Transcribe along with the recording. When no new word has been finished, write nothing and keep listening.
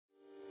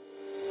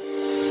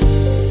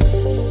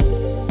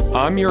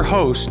I'm your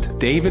host,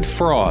 David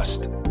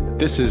Frost.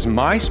 This is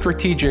my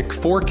strategic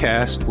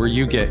forecast where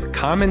you get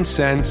common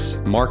sense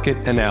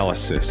market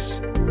analysis.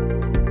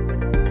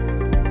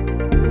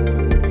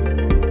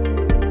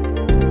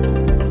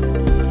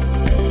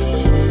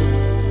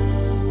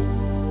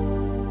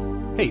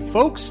 Hey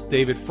folks,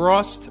 David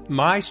Frost,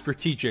 my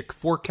strategic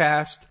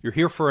forecast. You're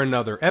here for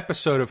another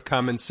episode of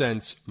Common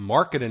Sense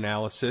Market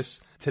Analysis.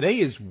 Today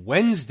is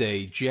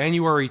Wednesday,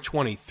 January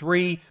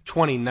 23,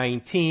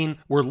 2019.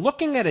 We're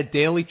looking at a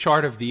daily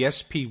chart of the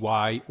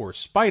SPY or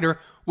SPDR,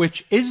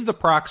 which is the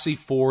proxy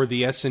for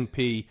the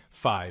S&P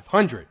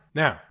 500.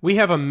 Now, we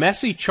have a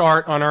messy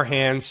chart on our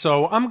hands,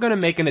 so I'm going to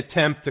make an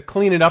attempt to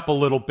clean it up a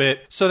little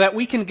bit so that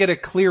we can get a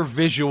clear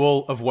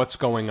visual of what's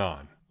going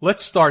on.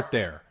 Let's start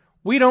there.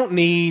 We don't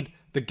need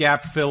the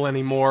gap fill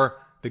anymore.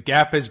 The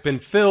gap has been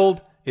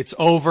filled. It's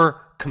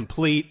over,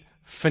 complete,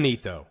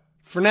 finito.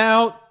 For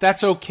now,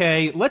 that's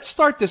okay. Let's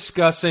start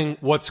discussing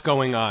what's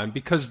going on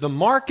because the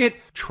market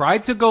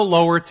tried to go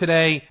lower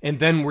today and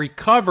then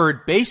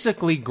recovered,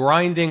 basically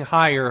grinding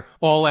higher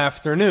all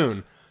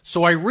afternoon.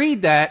 So I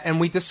read that, and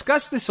we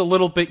discussed this a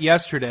little bit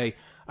yesterday.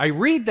 I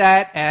read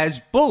that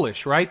as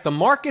bullish, right? The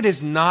market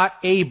is not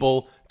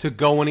able to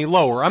go any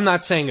lower. I'm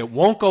not saying it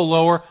won't go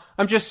lower.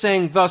 I'm just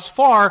saying thus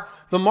far,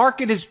 the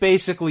market is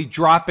basically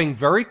dropping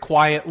very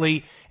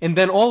quietly, and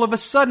then all of a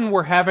sudden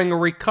we're having a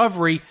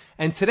recovery,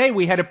 and today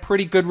we had a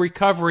pretty good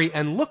recovery,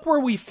 and look where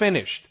we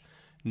finished.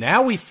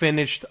 Now we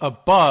finished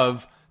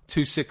above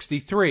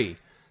 263.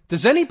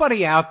 Does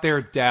anybody out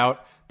there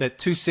doubt that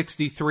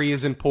 263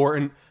 is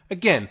important?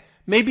 Again,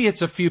 maybe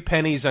it's a few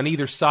pennies on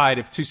either side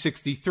of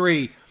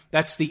 263.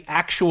 That's the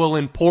actual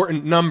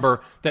important number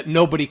that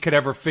nobody could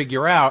ever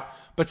figure out.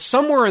 But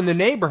somewhere in the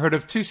neighborhood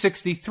of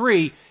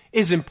 263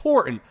 is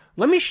important.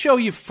 Let me show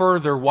you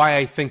further why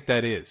I think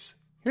that is.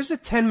 Here's a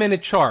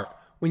 10-minute chart.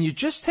 When you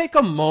just take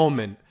a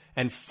moment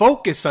and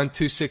focus on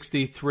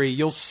 263,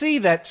 you'll see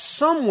that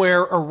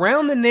somewhere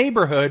around the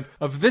neighborhood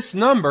of this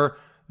number,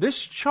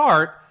 this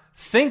chart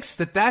thinks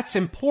that that's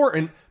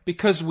important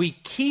because we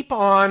keep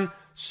on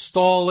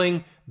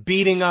stalling,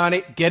 beating on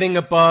it, getting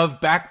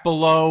above, back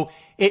below.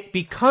 It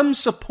becomes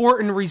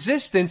support and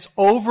resistance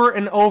over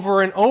and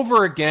over and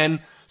over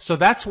again. So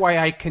that's why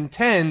I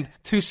contend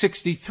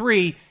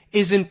 263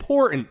 is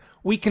important.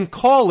 We can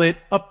call it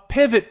a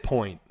pivot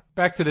point.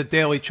 Back to the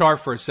daily chart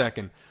for a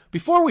second.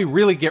 Before we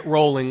really get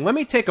rolling, let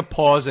me take a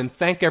pause and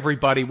thank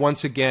everybody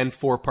once again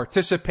for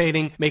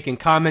participating, making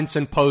comments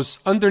and posts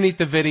underneath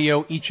the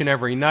video each and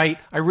every night.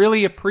 I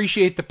really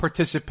appreciate the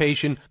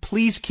participation.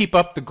 Please keep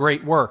up the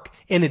great work.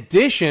 In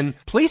addition,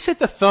 please hit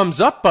the thumbs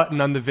up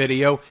button on the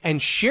video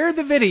and share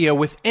the video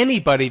with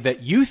anybody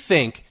that you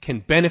think can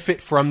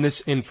benefit from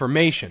this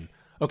information.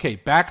 Okay,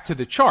 back to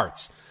the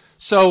charts.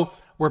 So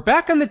we're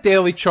back on the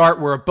daily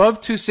chart. We're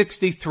above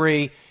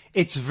 263.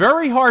 It's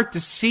very hard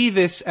to see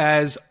this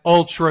as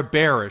ultra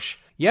bearish.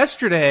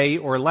 Yesterday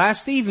or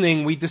last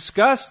evening, we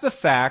discussed the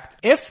fact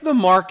if the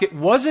market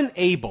wasn't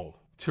able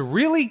to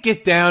really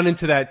get down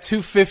into that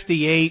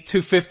 258,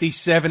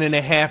 257 and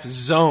a half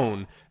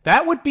zone,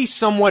 that would be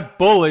somewhat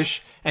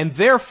bullish, and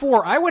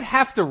therefore I would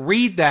have to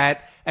read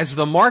that as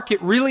the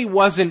market really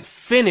wasn't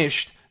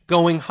finished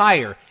going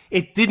higher.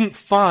 It didn't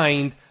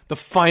find the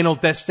final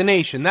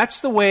destination. That's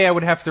the way I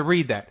would have to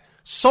read that.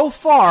 So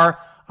far,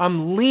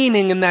 I'm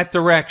leaning in that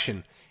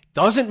direction.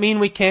 Doesn't mean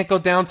we can't go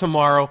down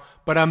tomorrow,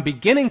 but I'm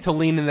beginning to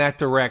lean in that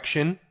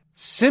direction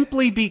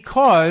simply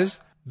because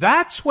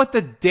that's what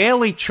the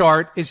daily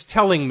chart is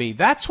telling me.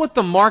 That's what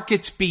the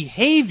market's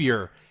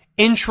behavior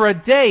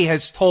intraday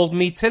has told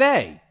me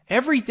today.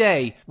 Every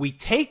day, we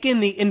take in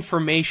the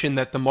information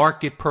that the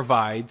market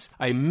provides,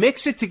 I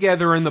mix it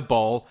together in the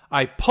bowl,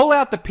 I pull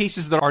out the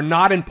pieces that are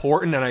not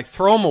important and I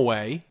throw them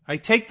away. I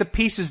take the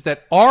pieces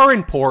that are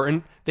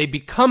important, they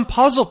become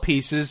puzzle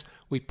pieces,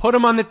 we put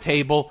them on the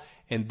table,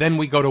 and then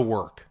we go to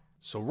work.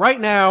 So right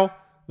now,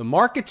 the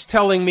market's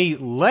telling me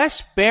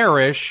less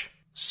bearish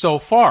so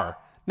far.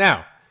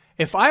 Now,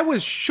 if I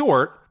was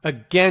short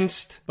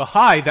against the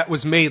high that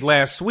was made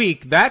last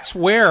week, that's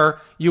where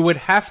you would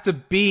have to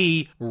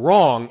be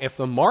wrong. If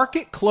the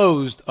market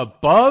closed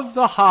above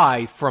the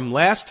high from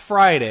last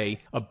Friday,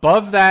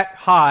 above that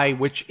high,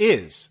 which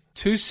is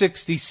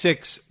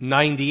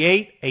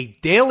 266.98, a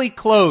daily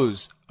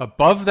close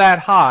above that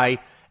high,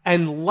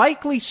 and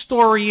likely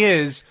story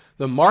is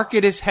the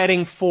market is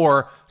heading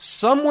for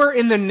somewhere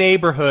in the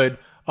neighborhood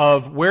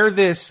of where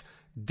this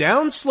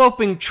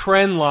downsloping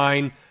trend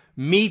line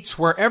meets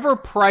wherever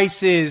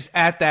price is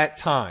at that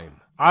time.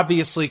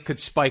 Obviously, could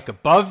spike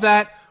above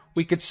that.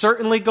 We could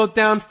certainly go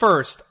down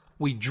first.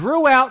 We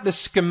drew out the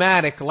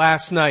schematic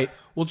last night.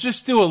 We'll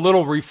just do a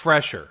little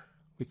refresher.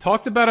 We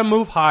talked about a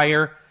move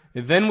higher,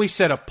 and then we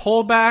said a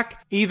pullback,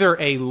 either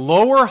a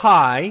lower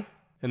high,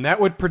 and that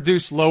would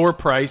produce lower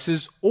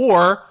prices,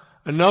 or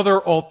another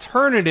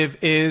alternative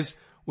is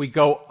we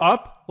go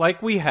up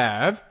like we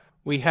have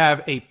a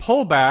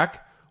pullback,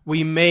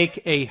 we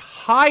make a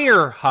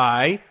higher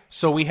high,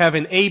 so we have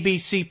an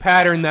ABC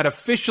pattern that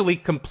officially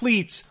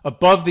completes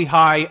above the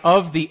high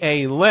of the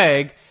A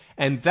leg,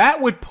 and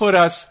that would put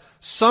us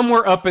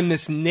somewhere up in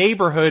this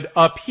neighborhood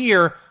up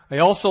here. I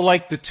also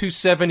like the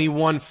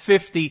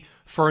 271.50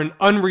 for an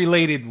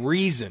unrelated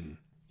reason.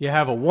 You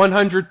have a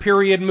 100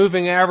 period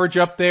moving average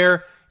up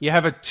there. You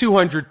have a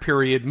 200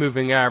 period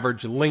moving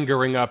average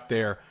lingering up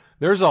there.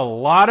 There's a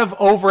lot of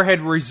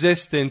overhead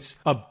resistance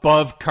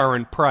above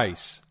current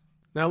price.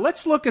 Now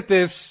let's look at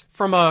this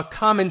from a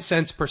common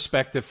sense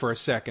perspective for a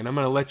second. I'm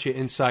going to let you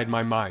inside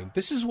my mind.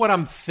 This is what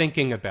I'm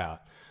thinking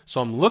about.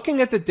 So I'm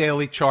looking at the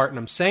daily chart and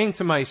I'm saying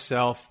to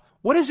myself,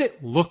 what does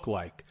it look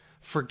like?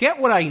 Forget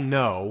what I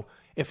know.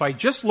 If I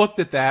just looked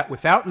at that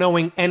without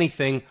knowing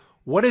anything,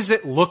 what does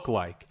it look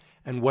like?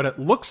 And what it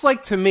looks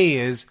like to me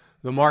is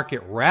the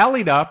market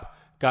rallied up,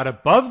 got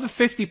above the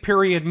 50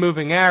 period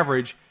moving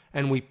average,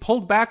 and we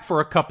pulled back for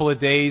a couple of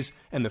days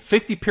and the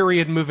 50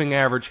 period moving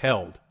average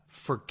held.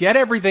 Forget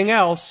everything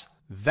else.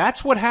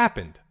 That's what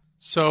happened.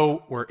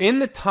 So we're in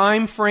the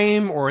time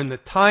frame or in the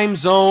time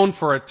zone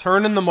for a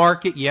turn in the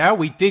market. Yeah,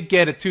 we did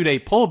get a 2-day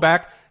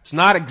pullback. It's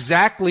not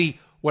exactly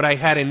what I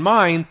had in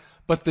mind,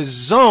 but the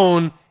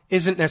zone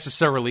isn't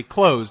necessarily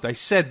closed. I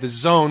said the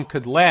zone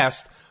could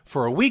last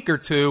for a week or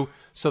two,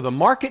 so the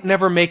market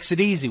never makes it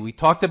easy. We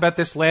talked about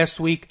this last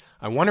week.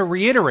 I want to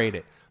reiterate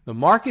it. The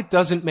market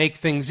doesn't make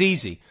things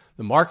easy.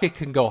 The market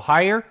can go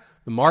higher.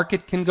 The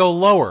market can go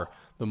lower.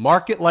 The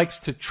market likes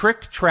to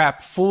trick,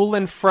 trap, fool,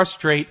 and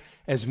frustrate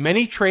as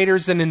many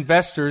traders and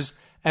investors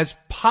as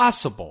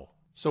possible.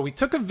 So we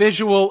took a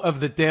visual of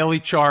the daily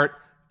chart.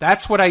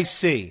 That's what I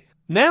see.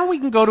 Now we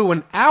can go to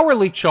an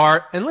hourly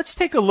chart, and let's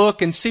take a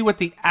look and see what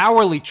the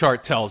hourly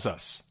chart tells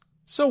us.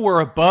 So we're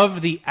above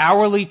the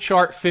hourly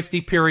chart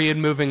 50 period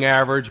moving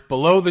average,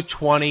 below the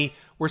 20.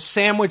 We're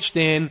sandwiched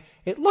in.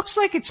 It looks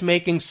like it's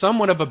making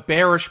somewhat of a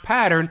bearish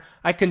pattern.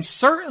 I can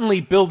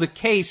certainly build a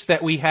case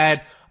that we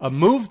had a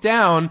move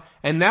down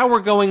and now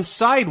we're going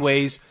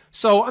sideways.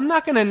 So I'm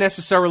not going to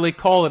necessarily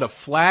call it a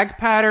flag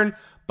pattern,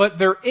 but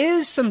there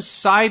is some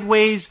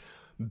sideways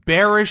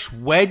bearish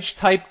wedge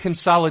type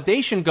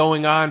consolidation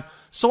going on.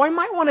 So I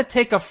might want to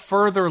take a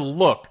further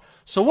look.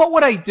 So what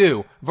would I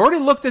do? I've already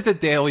looked at the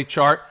daily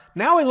chart.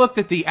 Now I looked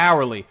at the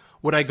hourly.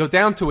 Would I go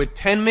down to a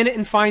 10-minute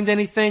and find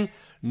anything?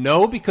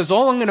 No, because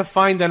all I'm going to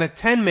find on a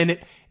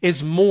 10-minute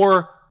is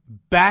more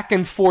back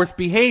and forth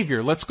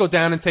behavior. Let's go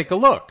down and take a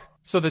look.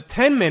 So the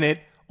 10-minute,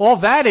 all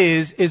that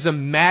is a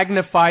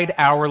magnified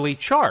hourly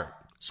chart.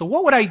 So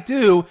what would I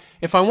do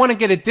if I want to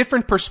get a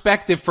different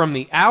perspective from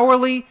the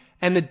hourly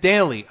and the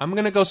daily? I'm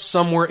going to go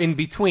somewhere in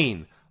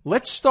between.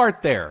 Let's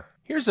start there.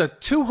 Here's a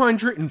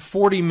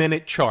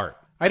 240-minute chart.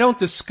 I don't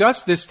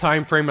discuss this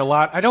time frame a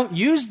lot. I don't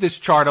use this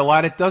chart a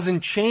lot. It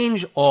doesn't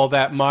change all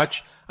that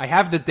much. I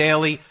have the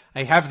daily.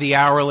 I have the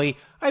hourly.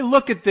 I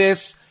look at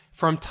this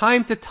from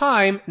time to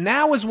time.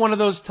 Now is one of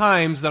those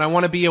times that I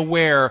want to be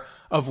aware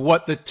of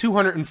what the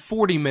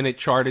 240-minute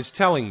chart is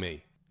telling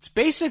me. It's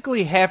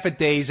basically half a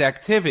day's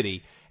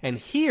activity. And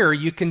here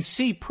you can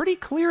see pretty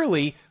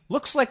clearly,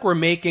 looks like we're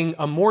making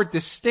a more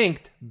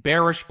distinct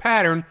bearish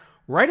pattern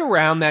right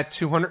around that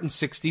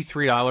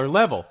 $263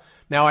 level.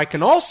 Now, I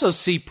can also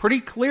see pretty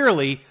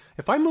clearly,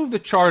 if I move the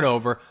chart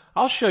over,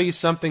 I'll show you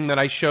something that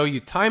I show you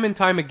time and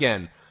time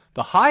again.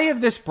 The high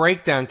of this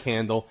breakdown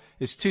candle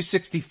is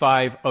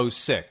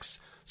 265.06.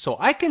 So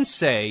I can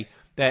say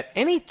that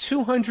any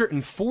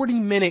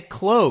 240-minute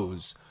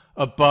close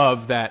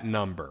above that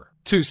number,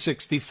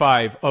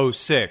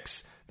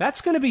 265.06,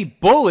 that's going to be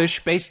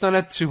bullish based on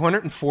a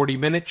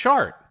 240-minute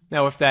chart.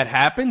 Now, if that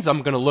happens,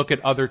 I'm going to look at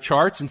other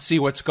charts and see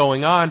what's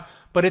going on,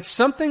 but it's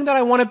something that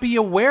I want to be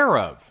aware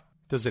of.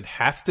 Does it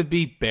have to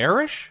be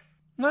bearish?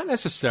 Not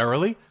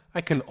necessarily.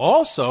 I can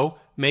also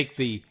make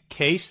the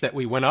case that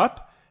we went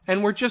up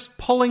and we're just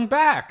pulling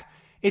back.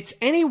 It's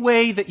any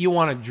way that you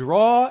want to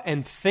draw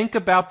and think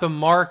about the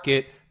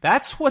market.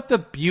 That's what the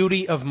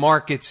beauty of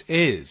markets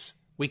is.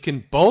 We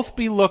can both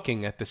be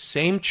looking at the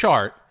same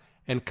chart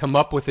and come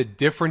up with a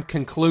different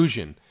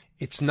conclusion.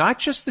 It's not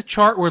just the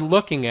chart we're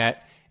looking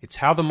at. It's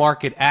how the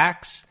market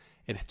acts.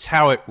 It's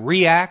how it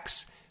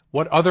reacts,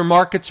 what other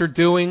markets are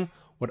doing,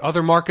 what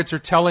other markets are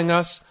telling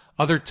us,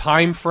 other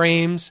time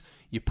frames.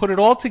 You put it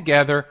all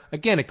together.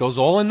 Again, it goes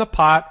all in the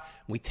pot.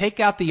 We take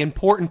out the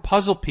important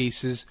puzzle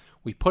pieces,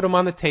 we put them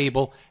on the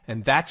table,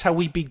 and that's how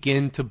we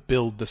begin to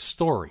build the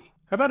story.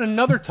 How about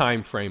another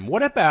time frame?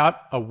 What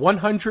about a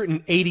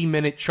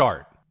 180-minute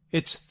chart?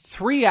 It's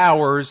 3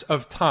 hours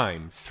of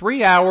time.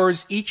 3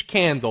 hours each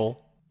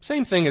candle.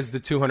 Same thing as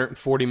the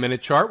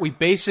 240-minute chart. We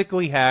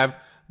basically have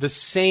the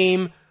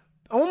same,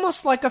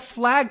 almost like a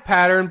flag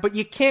pattern, but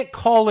you can't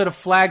call it a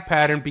flag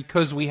pattern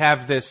because we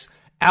have this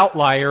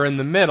outlier in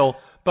the middle.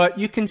 But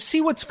you can see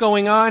what's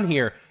going on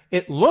here.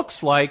 It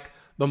looks like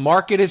the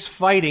market is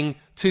fighting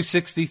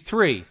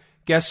 263.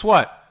 Guess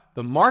what?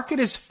 The market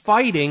is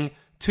fighting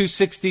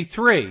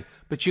 263.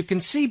 But you can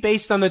see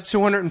based on the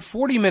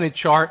 240-minute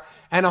chart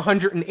and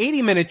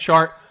 180-minute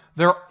chart,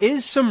 there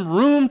is some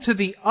room to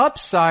the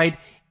upside,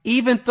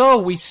 even though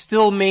we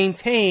still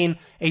maintain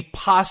a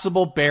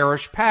possible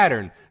bearish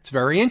pattern. It's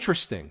very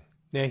interesting.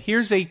 Now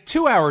here's a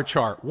 2-hour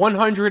chart,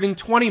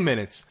 120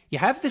 minutes. You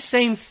have the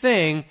same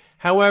thing.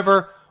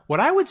 However, What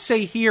I would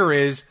say here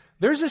is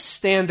there's a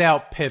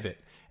standout pivot.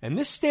 And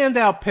this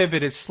standout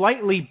pivot is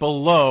slightly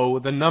below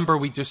the number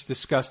we just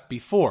discussed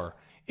before.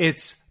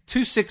 It's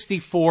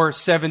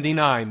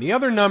 264.79. The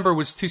other number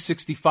was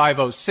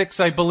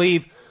 265.06, I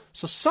believe.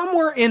 So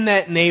somewhere in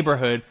that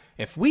neighborhood,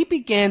 if we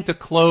began to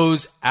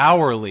close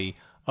hourly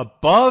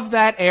above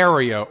that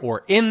area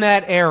or in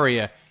that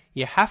area,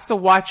 you have to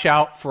watch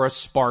out for a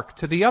spark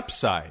to the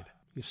upside.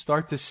 You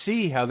start to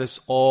see how this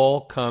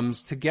all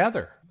comes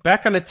together.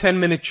 Back on a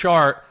 10-minute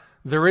chart,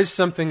 there is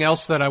something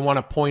else that I want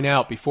to point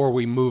out before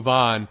we move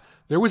on.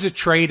 There was a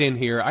trade in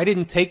here. I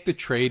didn't take the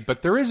trade,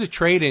 but there is a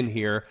trade in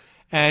here,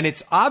 and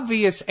it's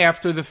obvious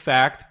after the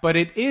fact, but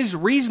it is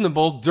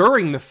reasonable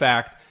during the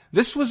fact.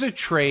 This was a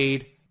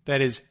trade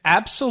that is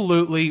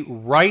absolutely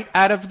right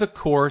out of the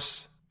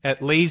course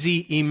at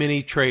Lazy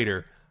E-mini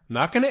Trader. I'm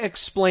not going to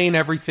explain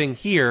everything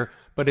here,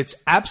 but it's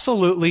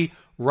absolutely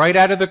right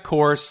out of the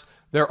course.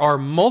 There are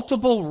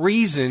multiple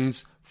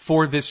reasons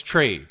for this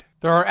trade.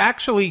 There are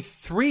actually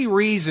 3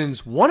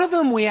 reasons. One of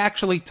them we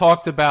actually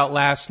talked about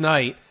last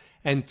night,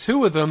 and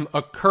 2 of them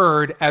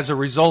occurred as a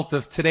result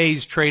of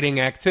today's trading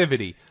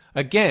activity.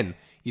 Again,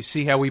 you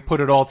see how we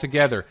put it all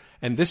together.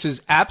 And this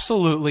is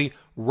absolutely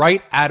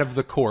right out of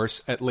the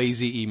course at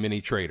Lazy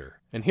E-mini Trader.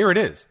 And here it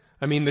is.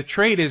 I mean, the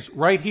trade is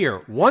right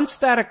here. Once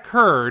that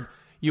occurred,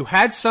 you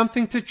had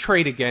something to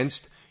trade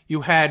against.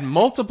 You had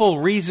multiple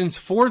reasons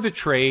for the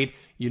trade.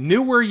 You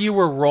knew where you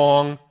were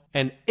wrong.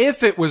 And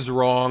if it was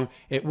wrong,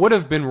 it would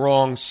have been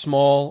wrong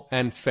small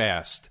and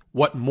fast.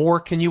 What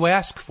more can you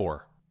ask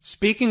for?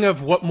 Speaking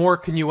of what more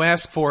can you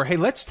ask for, hey,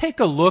 let's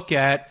take a look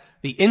at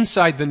the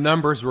Inside the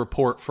Numbers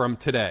report from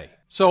today.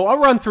 So I'll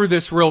run through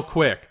this real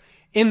quick.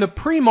 In the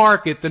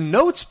pre-market, the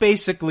notes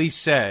basically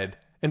said,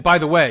 and by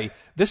the way,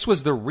 this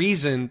was the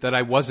reason that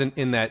I wasn't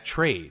in that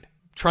trade.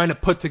 Trying to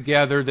put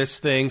together this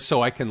thing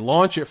so I can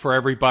launch it for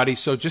everybody.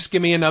 So just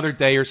give me another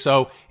day or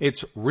so.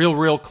 It's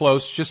real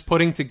close. Just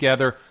putting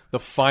together the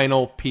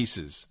final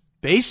pieces.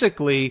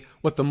 Basically,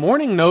 what the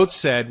morning note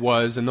said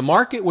was, and the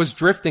market was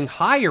drifting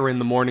higher in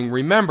the morning.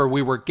 Remember,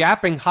 we were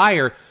gapping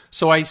higher.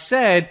 So I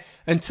said,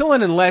 until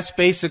and unless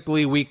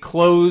basically we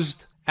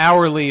closed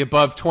hourly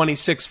above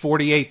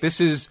 26.48.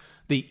 This is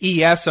the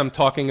ES I'm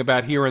talking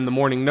about here in the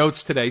morning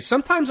notes today.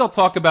 Sometimes I'll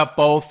talk about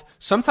both.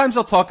 Sometimes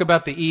I'll talk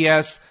about the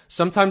ES.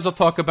 Sometimes I'll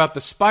talk about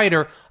the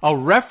spider. I'll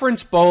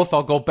reference both.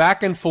 I'll go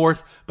back and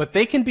forth, but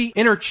they can be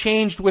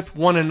interchanged with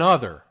one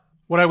another.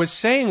 What I was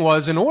saying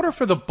was, in order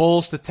for the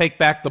bulls to take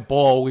back the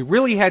ball, we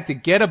really had to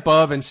get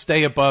above and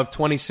stay above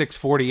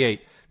 26.48.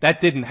 That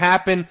didn't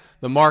happen.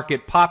 The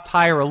market popped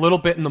higher a little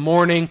bit in the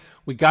morning.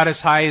 We got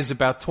as high as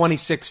about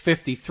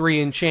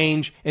 26.53 and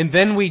change. And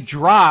then we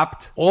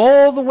dropped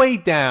all the way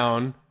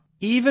down,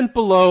 even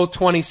below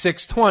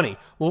 26.20.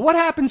 Well, what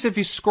happens if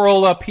you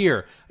scroll up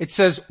here? It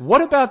says,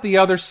 what about the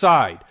other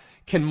side?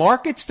 Can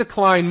markets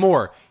decline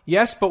more?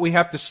 Yes, but we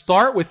have to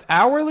start with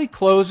hourly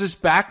closes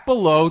back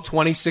below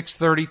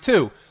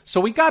 26.32. So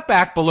we got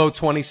back below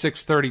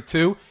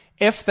 26.32.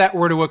 If that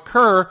were to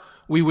occur,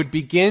 we would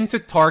begin to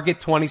target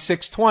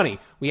 26.20.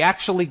 We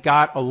actually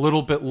got a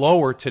little bit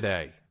lower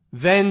today.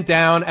 Then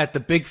down at the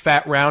big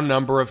fat round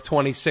number of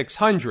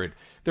 2600.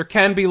 There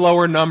can be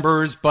lower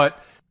numbers,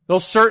 but they'll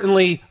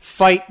certainly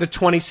fight the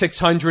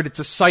 2600. It's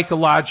a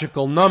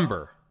psychological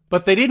number.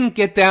 But they didn't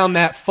get down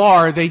that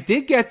far. They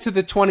did get to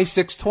the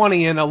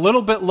 2620 and a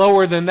little bit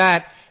lower than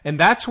that, and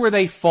that's where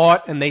they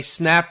fought and they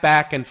snapped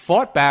back and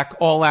fought back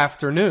all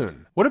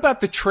afternoon. What about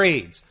the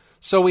trades?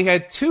 So we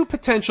had 2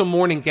 potential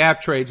morning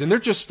gap trades, and they're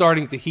just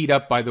starting to heat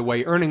up, by the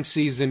way. Earnings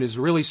season is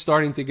really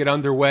starting to get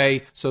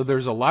underway, so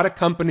there's a lot of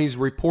companies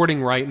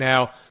reporting right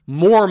now.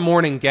 More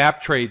morning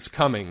gap trades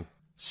coming.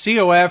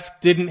 COF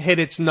didn't hit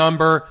its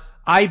number.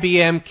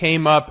 IBM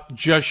came up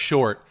just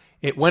short.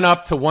 It went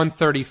up to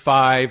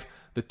 135.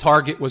 The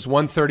target was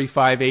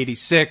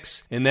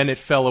 135.86, and then it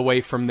fell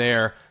away from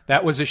there.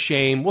 That was a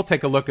shame. We'll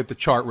take a look at the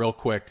chart real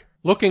quick.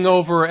 Looking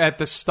over at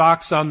the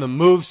stocks on the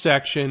move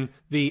section,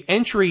 the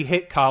entry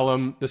hit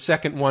column, the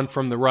second one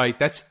from the right,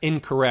 that's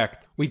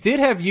incorrect. We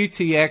did have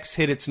UTX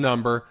hit its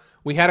number.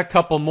 We had a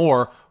couple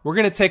more. We're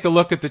going to take a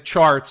look at the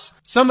charts.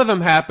 Some of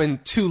them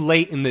happened too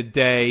late in the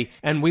day,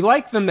 and we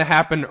like them to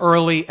happen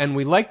early, and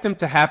we like them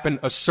to happen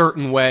a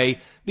certain way.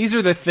 These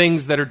are the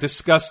things that are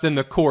discussed in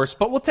the course,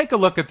 but we'll take a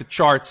look at the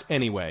charts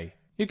anyway.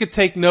 You could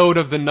take note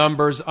of the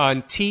numbers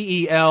on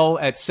TEL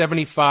at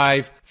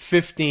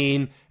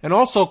 75.15 and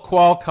also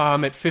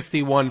Qualcomm at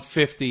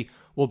 51.50.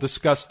 We'll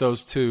discuss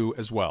those two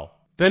as well.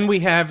 Then we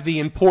have the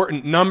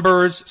important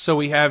numbers. So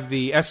we have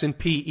the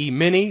S&P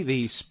E-mini,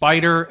 the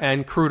spider,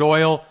 and crude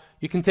oil.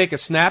 You can take a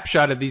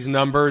snapshot of these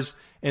numbers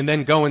and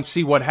then go and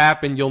see what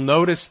happened. You'll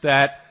notice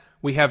that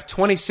we have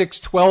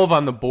 26.12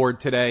 on the board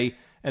today,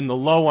 and the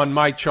low on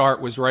my chart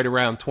was right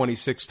around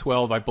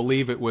 26.12. I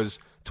believe it was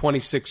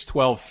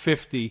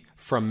 26.12.50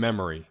 from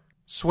memory.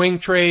 Swing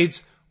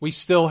trades, we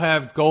still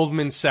have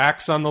Goldman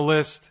Sachs on the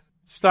list.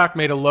 Stock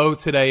made a low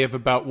today of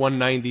about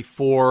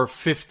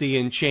 194.50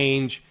 and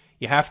change.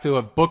 You have to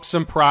have booked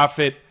some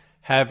profit,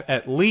 have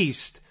at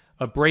least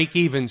a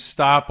break-even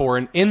stop or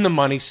an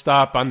in-the-money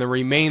stop on the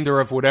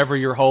remainder of whatever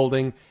you're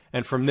holding,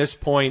 and from this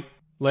point,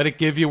 let it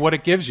give you what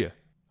it gives you.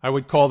 I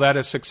would call that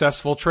a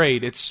successful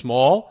trade. It's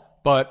small,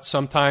 but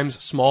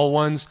sometimes small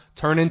ones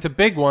turn into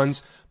big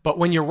ones. But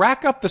when you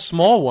rack up the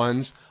small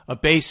ones, a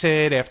base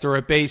hit after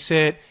a base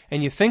hit,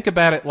 and you think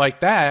about it like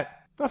that,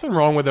 nothing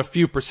wrong with a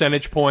few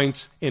percentage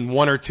points in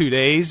 1 or 2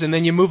 days, and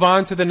then you move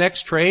on to the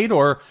next trade,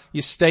 or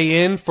you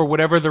stay in for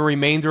whatever the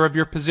remainder of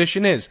your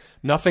position is.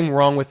 Nothing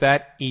wrong with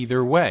that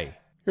either way.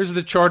 Here's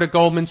the chart of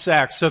Goldman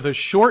Sachs. So the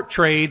short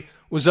trade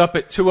was up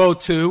at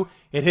 202.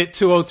 It hit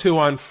 202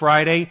 on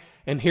Friday,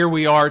 and here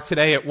we are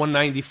today at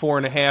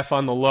 194.5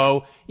 on the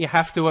low. You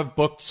have to have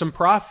booked some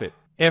profit.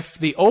 If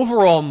the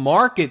overall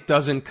market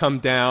doesn't come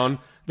down,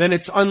 then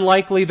it's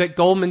unlikely that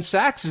Goldman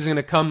Sachs is going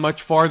to come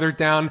much farther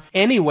down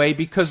anyway,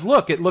 because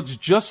look, it looks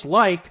just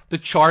like the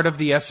chart of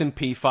the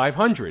S&P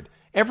 500.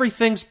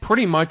 Everything's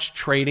pretty much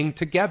trading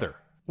together.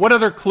 What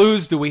other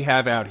clues do we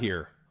have out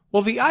here?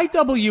 Well, the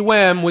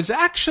IWM was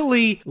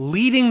actually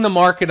leading the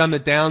market on the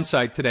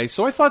downside today,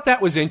 so I thought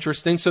that was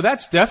interesting. So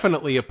that's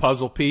definitely a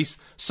puzzle piece.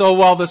 So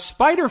while the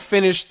spider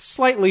finished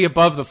slightly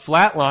above the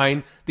flat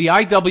line, the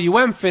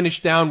IWM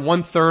finished down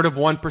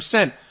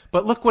 0.33%.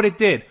 But look what it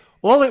did.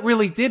 All it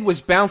really did was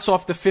bounce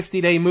off the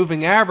 50-day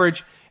moving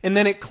average, and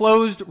then it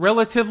closed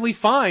relatively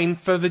fine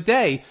for the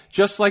day.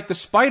 Just like the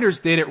spiders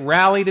did, it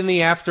rallied in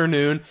the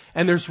afternoon,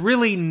 and there's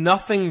really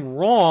nothing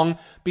wrong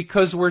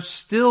because we're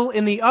still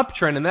in the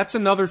uptrend. And that's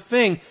another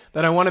thing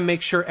that I want to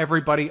make sure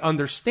everybody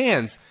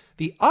understands.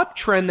 The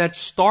uptrend that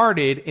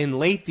started in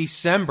late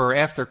December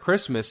after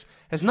Christmas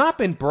has not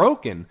been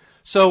broken.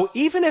 So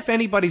even if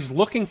anybody's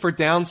looking for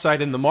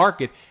downside in the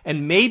market,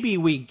 and maybe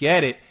we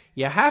get it,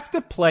 you have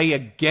to play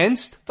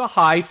against the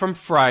high from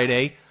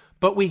Friday,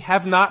 but we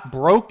have not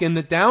broken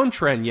the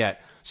downtrend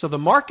yet. So the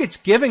market's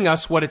giving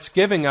us what it's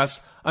giving us.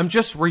 I'm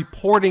just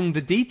reporting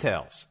the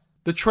details.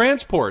 The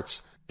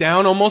transports,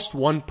 down almost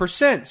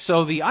 1%.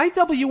 So the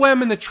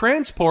IWM and the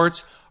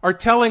transports are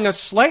telling a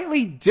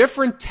slightly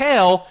different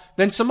tale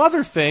than some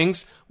other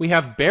things. We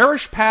have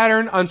bearish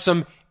pattern on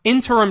some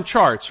interim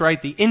charts,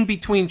 right? The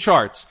in-between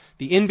charts,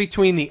 the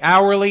in-between the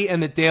hourly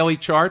and the daily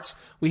charts.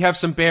 We have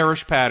some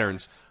bearish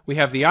patterns. We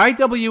have the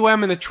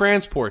IWM and the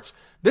transports.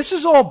 This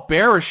is all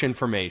bearish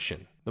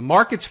information. The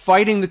market's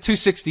fighting the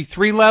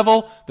 263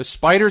 level. The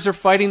spiders are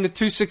fighting the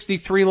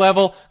 263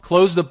 level,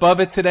 closed above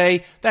it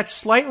today. That's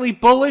slightly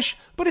bullish,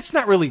 but it's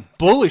not really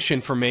bullish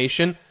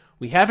information.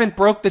 We haven't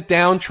broke the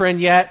downtrend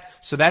yet,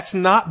 so that's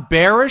not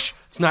bearish.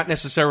 It's not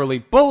necessarily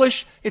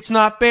bullish. It's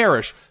not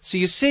bearish. So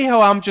you see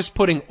how I'm just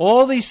putting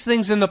all these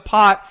things in the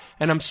pot,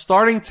 and I'm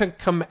starting to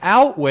come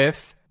out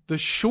with the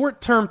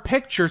short-term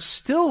picture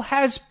still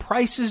has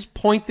prices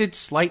pointed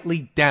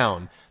slightly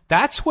down.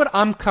 That's what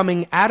I'm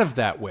coming out of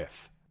that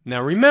with.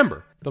 Now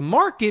remember, the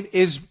market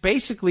is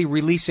basically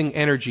releasing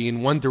energy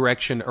in one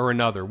direction or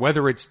another.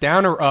 Whether it's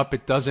down or up,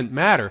 it doesn't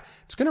matter.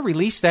 It's going to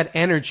release that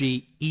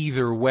energy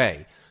either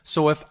way.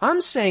 So if I'm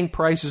saying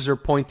prices are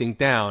pointing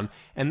down,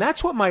 and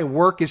that's what my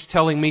work is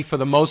telling me for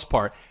the most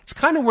part, it's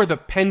kind of where the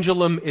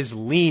pendulum is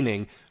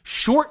leaning,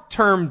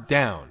 short-term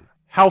down.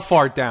 How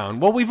far down?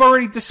 Well, we've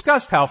already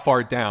discussed how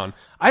far down.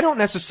 I don't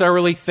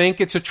necessarily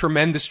think it's a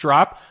tremendous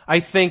drop.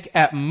 I think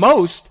at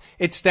most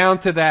it's down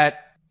to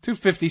that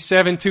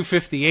 257,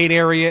 258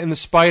 area in the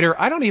spider.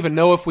 I don't even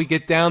know if we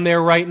get down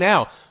there right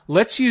now.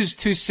 Let's use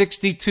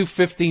 260,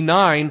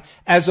 259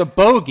 as a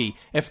bogey.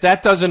 If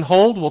that doesn't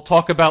hold, we'll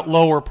talk about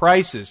lower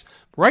prices.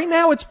 Right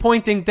now it's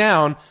pointing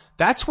down.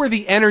 That's where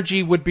the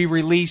energy would be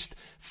released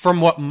from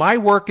what my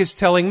work is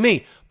telling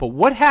me. But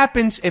what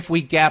happens if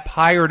we gap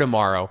higher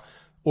tomorrow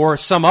or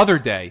some other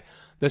day?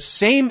 The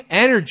same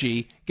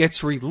energy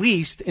gets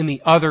released in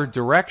the other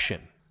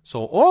direction.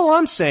 So all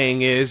I'm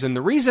saying is, and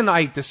the reason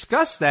I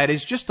discuss that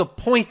is just to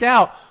point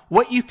out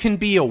what you can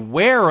be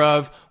aware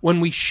of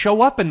when we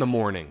show up in the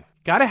morning.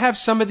 Got to have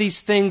some of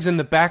these things in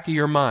the back of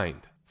your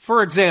mind.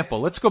 For example,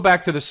 let's go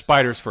back to the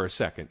spiders for a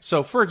second.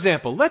 So for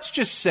example, let's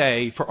just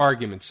say, for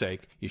argument's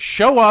sake, you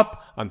show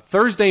up on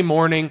Thursday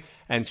morning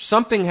and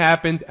something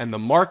happened and the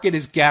market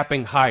is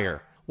gapping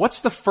higher.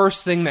 What's the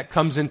first thing that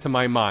comes into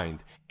my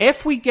mind?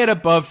 If we get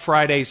above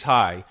Friday's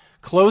high,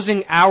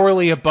 closing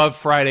hourly above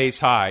Friday's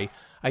high,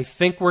 I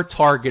think we're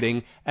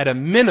targeting at a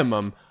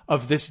minimum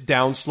of this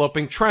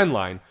downsloping trend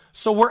line.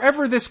 So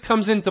wherever this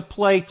comes into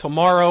play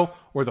tomorrow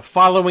or the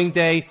following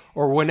day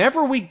or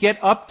whenever we get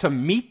up to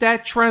meet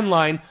that trend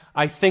line,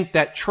 I think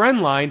that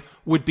trend line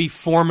would be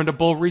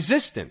formidable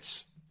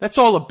resistance. That's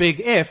all a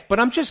big if, but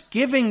I'm just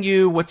giving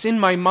you what's in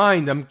my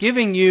mind. I'm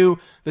giving you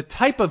the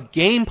type of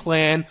game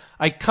plan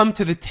I come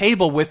to the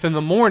table with in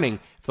the morning.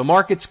 If the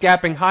market's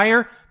gapping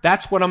higher,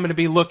 that's what I'm going to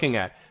be looking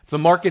at. If the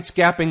market's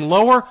gapping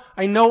lower,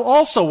 I know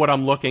also what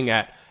I'm looking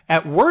at.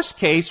 At worst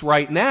case,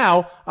 right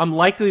now, I'm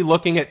likely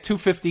looking at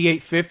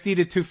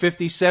 258.50 to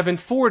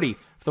 257.40.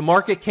 If the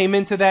market came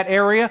into that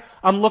area,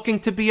 I'm looking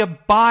to be a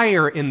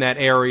buyer in that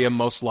area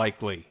most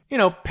likely.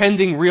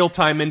 Pending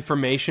real-time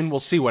information, we'll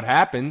see what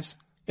happens.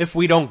 If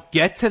we don't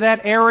get to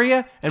that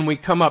area and we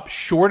come up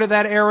short of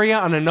that area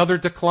on another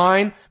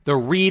decline, the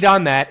read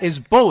on that is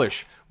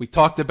bullish. We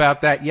talked about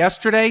that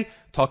yesterday,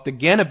 talked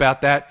again about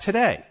that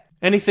today.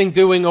 Anything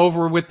doing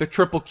over with the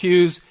triple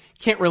Qs,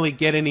 can't really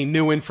get any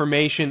new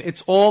information.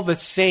 It's all the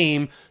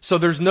same, so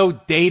there's no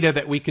data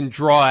that we can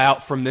draw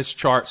out from this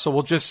chart, so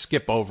we'll just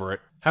skip over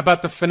it. How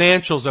about the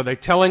financials? Are they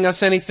telling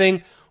us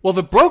anything? Well,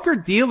 the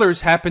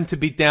broker-dealers happen to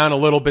be down a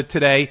little bit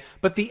today,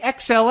 but the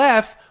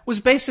XLF was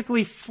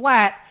basically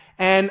flat,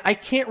 and I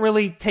can't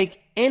really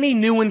take any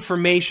new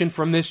information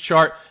from this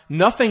chart.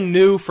 Nothing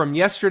new from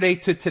yesterday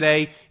to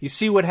today. You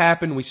see what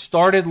happened. We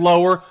started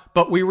lower,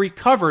 but we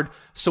recovered.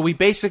 So we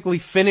basically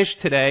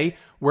finished today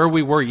where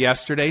we were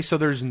yesterday. So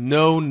there's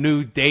no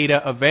new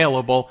data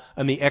available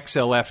on the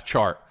XLF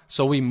chart.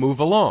 So we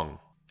move along.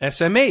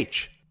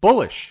 SMH,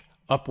 bullish,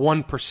 up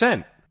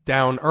 1%.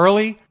 Down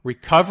early,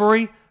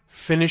 recovery,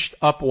 finished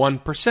up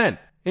 1%.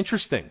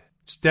 Interesting.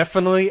 It's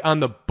definitely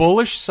on the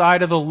bullish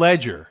side of the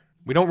ledger.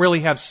 We don't really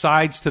have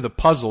sides to the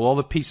puzzle. All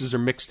the pieces are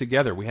mixed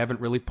together. We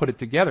haven't really put it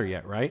together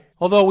yet, right?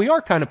 Although we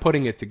are kind of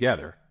putting it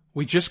together.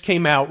 We just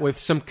came out with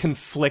some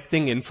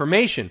conflicting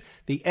information.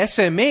 The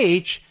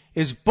SMH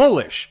is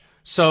bullish,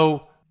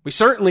 so we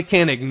certainly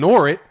can't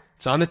ignore it.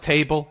 It's on the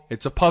table.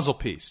 It's a puzzle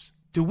piece.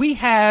 Do we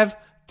have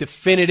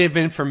definitive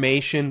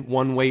information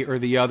one way or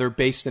the other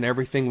based on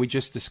everything we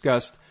just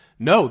discussed?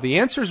 No, the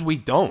answer is we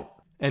don't.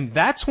 And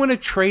that's when a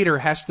trader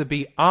has to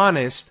be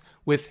honest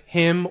with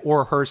him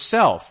or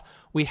herself.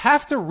 We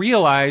have to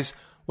realize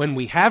when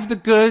we have the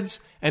goods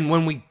and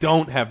when we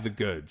don't have the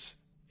goods.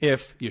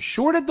 If you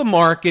shorted the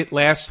market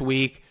last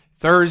week,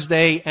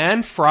 Thursday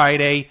and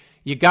Friday,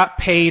 you got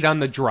paid on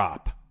the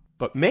drop.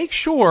 But make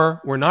sure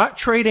we're not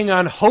trading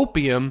on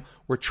hopium.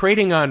 We're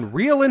trading on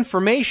real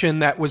information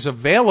that was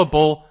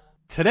available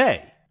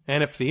today.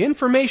 And if the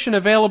information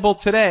available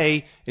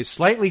today is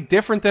slightly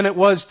different than it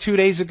was 2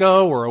 days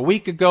ago or a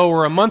week ago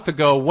or a month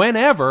ago,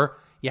 whenever,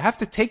 you have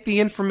to take the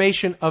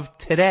information of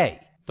today.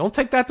 Don't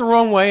take that the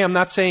wrong way. I'm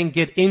not saying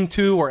get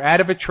into or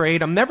out of a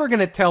trade. I'm never going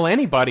to tell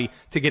anybody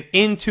to get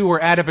into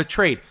or out of a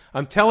trade.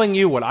 I'm telling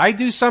you what I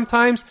do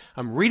sometimes.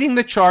 I'm reading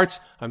the charts.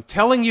 I'm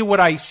telling you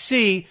what I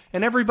see,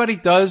 and everybody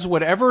does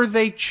whatever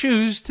they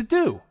choose to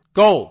do.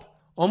 Gold.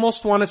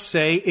 Almost want to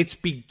say it's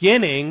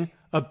beginning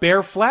a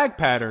bear flag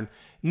pattern.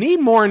 Need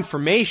more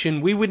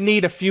information. We would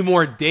need a few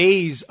more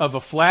days of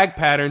a flag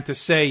pattern to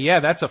say, yeah,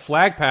 that's a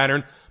flag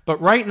pattern. But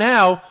right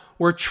now,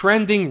 we're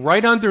trending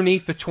right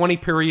underneath the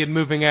 20-period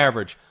moving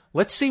average.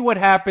 Let's see what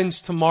happens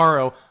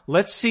tomorrow.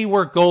 Let's see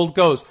where gold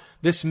goes.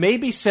 This may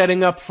be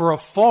setting up for a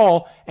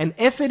fall, and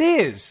if it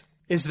is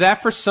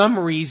that for some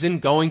reason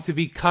going to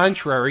be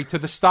contrary to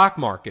the stock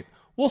market?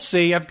 We'll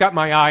see. I've got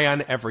my eye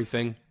on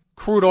everything.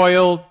 Crude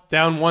oil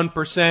down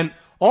 1%.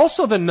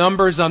 Also, the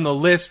numbers on the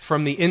list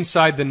from the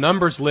Inside the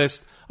Numbers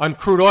list on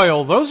crude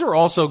oil, those are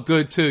also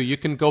good too. You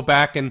can go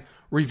back and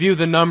review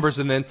the numbers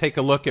and then take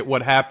a look at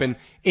what happened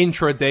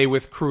intraday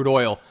with crude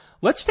oil.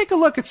 Let's take a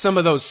look at some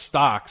of those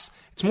stocks.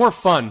 It's more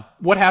fun.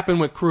 What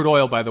happened with crude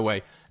oil, by the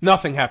way?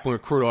 Nothing happened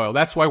with crude oil.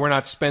 That's why we're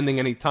not spending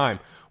any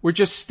time. We're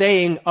just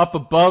staying up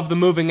above the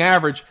moving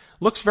average.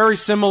 Looks very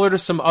similar to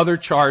some other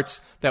charts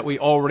that we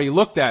already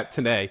looked at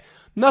today.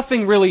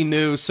 Nothing really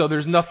new, so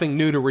there's nothing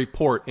new to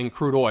report in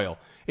crude oil.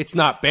 It's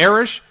not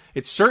bearish.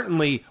 It's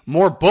certainly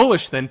more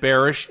bullish than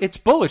bearish. It's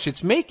bullish.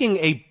 It's making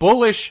a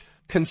bullish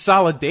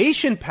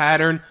consolidation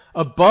pattern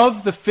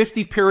above the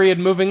 50-period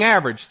moving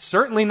average. It's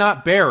certainly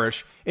not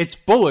bearish. It's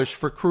bullish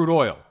for crude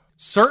oil.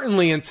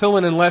 Certainly until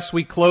and unless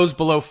we close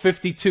below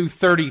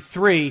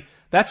 52.33,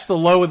 that's the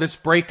low of this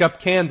breakup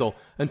candle.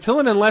 Until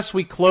and unless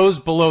we close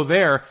below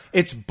there,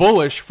 it's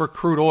bullish for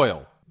crude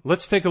oil.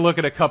 Let's take a look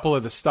at a couple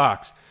of the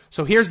stocks.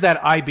 So here's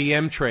that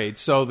IBM trade.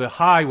 So the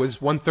high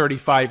was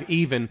 135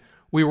 even.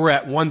 We were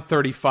at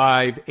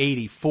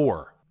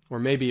 135.84. Or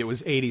maybe it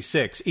was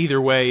 86.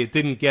 Either way, it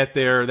didn't get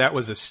there. That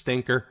was a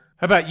stinker.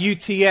 How about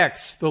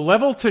UTX? The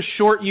level to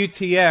short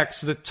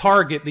UTX, the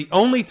target, the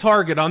only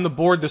target on the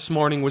board this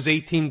morning was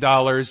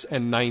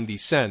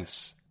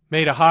 $18.90.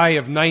 Made a high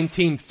of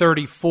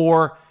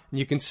 $19.34, and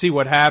you can see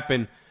what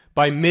happened.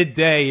 By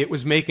midday, it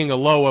was making a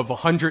low of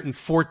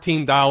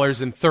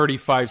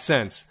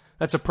 $114.35.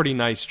 That's a pretty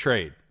nice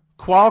trade.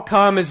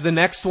 Qualcomm is the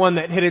next one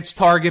that hit its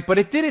target, but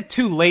it did it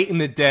too late in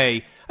the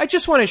day. I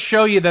just want to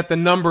show you that the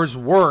numbers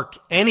work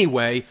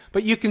anyway,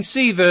 but you can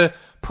see the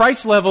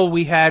price level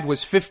we had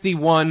was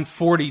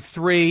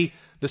 51.43.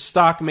 The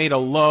stock made a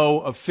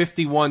low of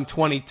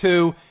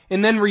 51.22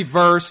 and then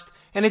reversed,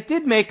 and it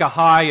did make a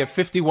high of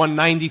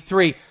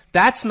 51.93.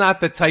 That's not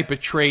the type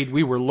of trade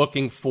we were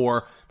looking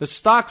for. The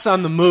stocks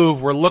on the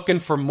move were looking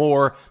for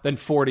more than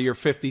 40 or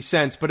 50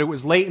 cents, but it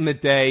was late in the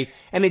day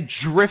and it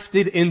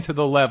drifted into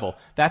the level.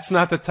 That's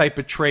not the type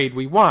of trade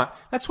we want.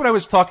 That's what I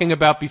was talking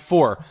about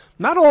before.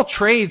 Not all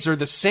trades are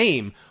the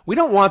same. We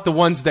don't want the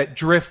ones that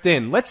drift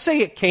in. Let's say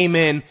it came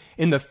in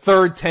the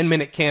third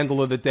 10-minute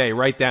candle of the day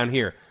right down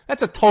here.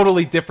 That's a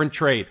totally different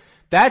trade.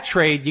 That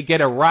trade, you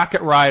get a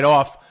rocket ride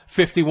off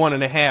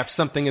 51.5,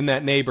 something in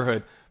that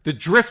neighborhood. The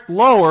drift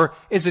lower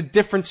is a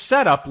different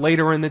setup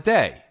later in the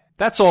day.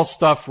 That's all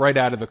stuff right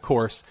out of the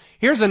course.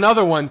 Here's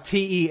another one,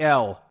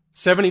 TEL.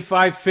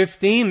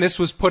 75.15. This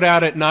was put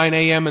out at 9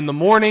 a.m. in the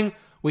morning.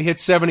 We hit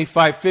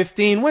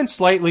 75.15, went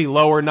slightly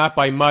lower, not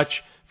by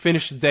much,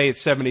 finished the day at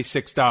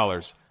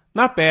 $76.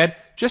 Not bad,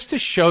 just to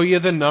show you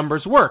the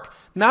numbers work.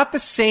 Not the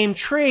same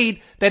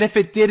trade that if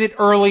it did it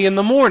early in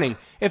the morning.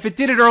 If it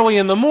did it early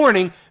in the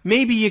morning,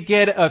 maybe you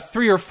get a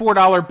 $3 or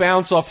 $4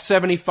 bounce off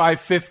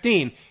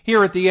 75.15.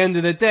 Here at the end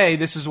of the day,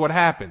 this is what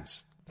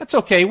happens. That's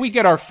okay, we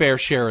get our fair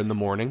share in the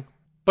morning.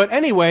 But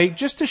anyway,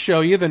 just to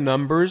show you the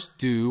numbers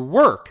do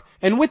work.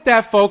 And with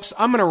that, folks,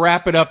 I'm going to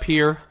wrap it up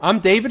here. I'm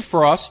David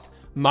Frost,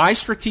 My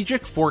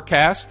Strategic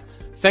Forecast.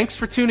 Thanks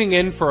for tuning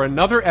in for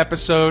another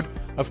episode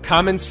of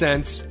Common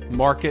Sense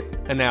Market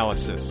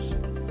Analysis.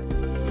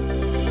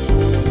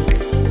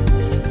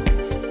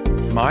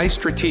 My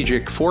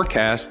Strategic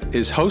Forecast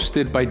is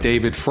hosted by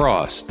David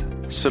Frost.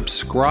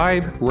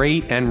 Subscribe,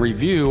 rate, and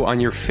review on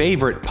your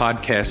favorite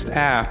podcast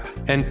app,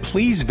 and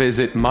please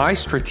visit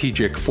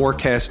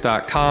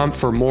mystrategicforecast.com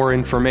for more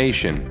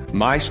information.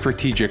 My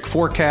Strategic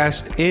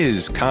Forecast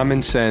is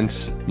common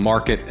sense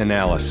market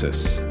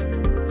analysis.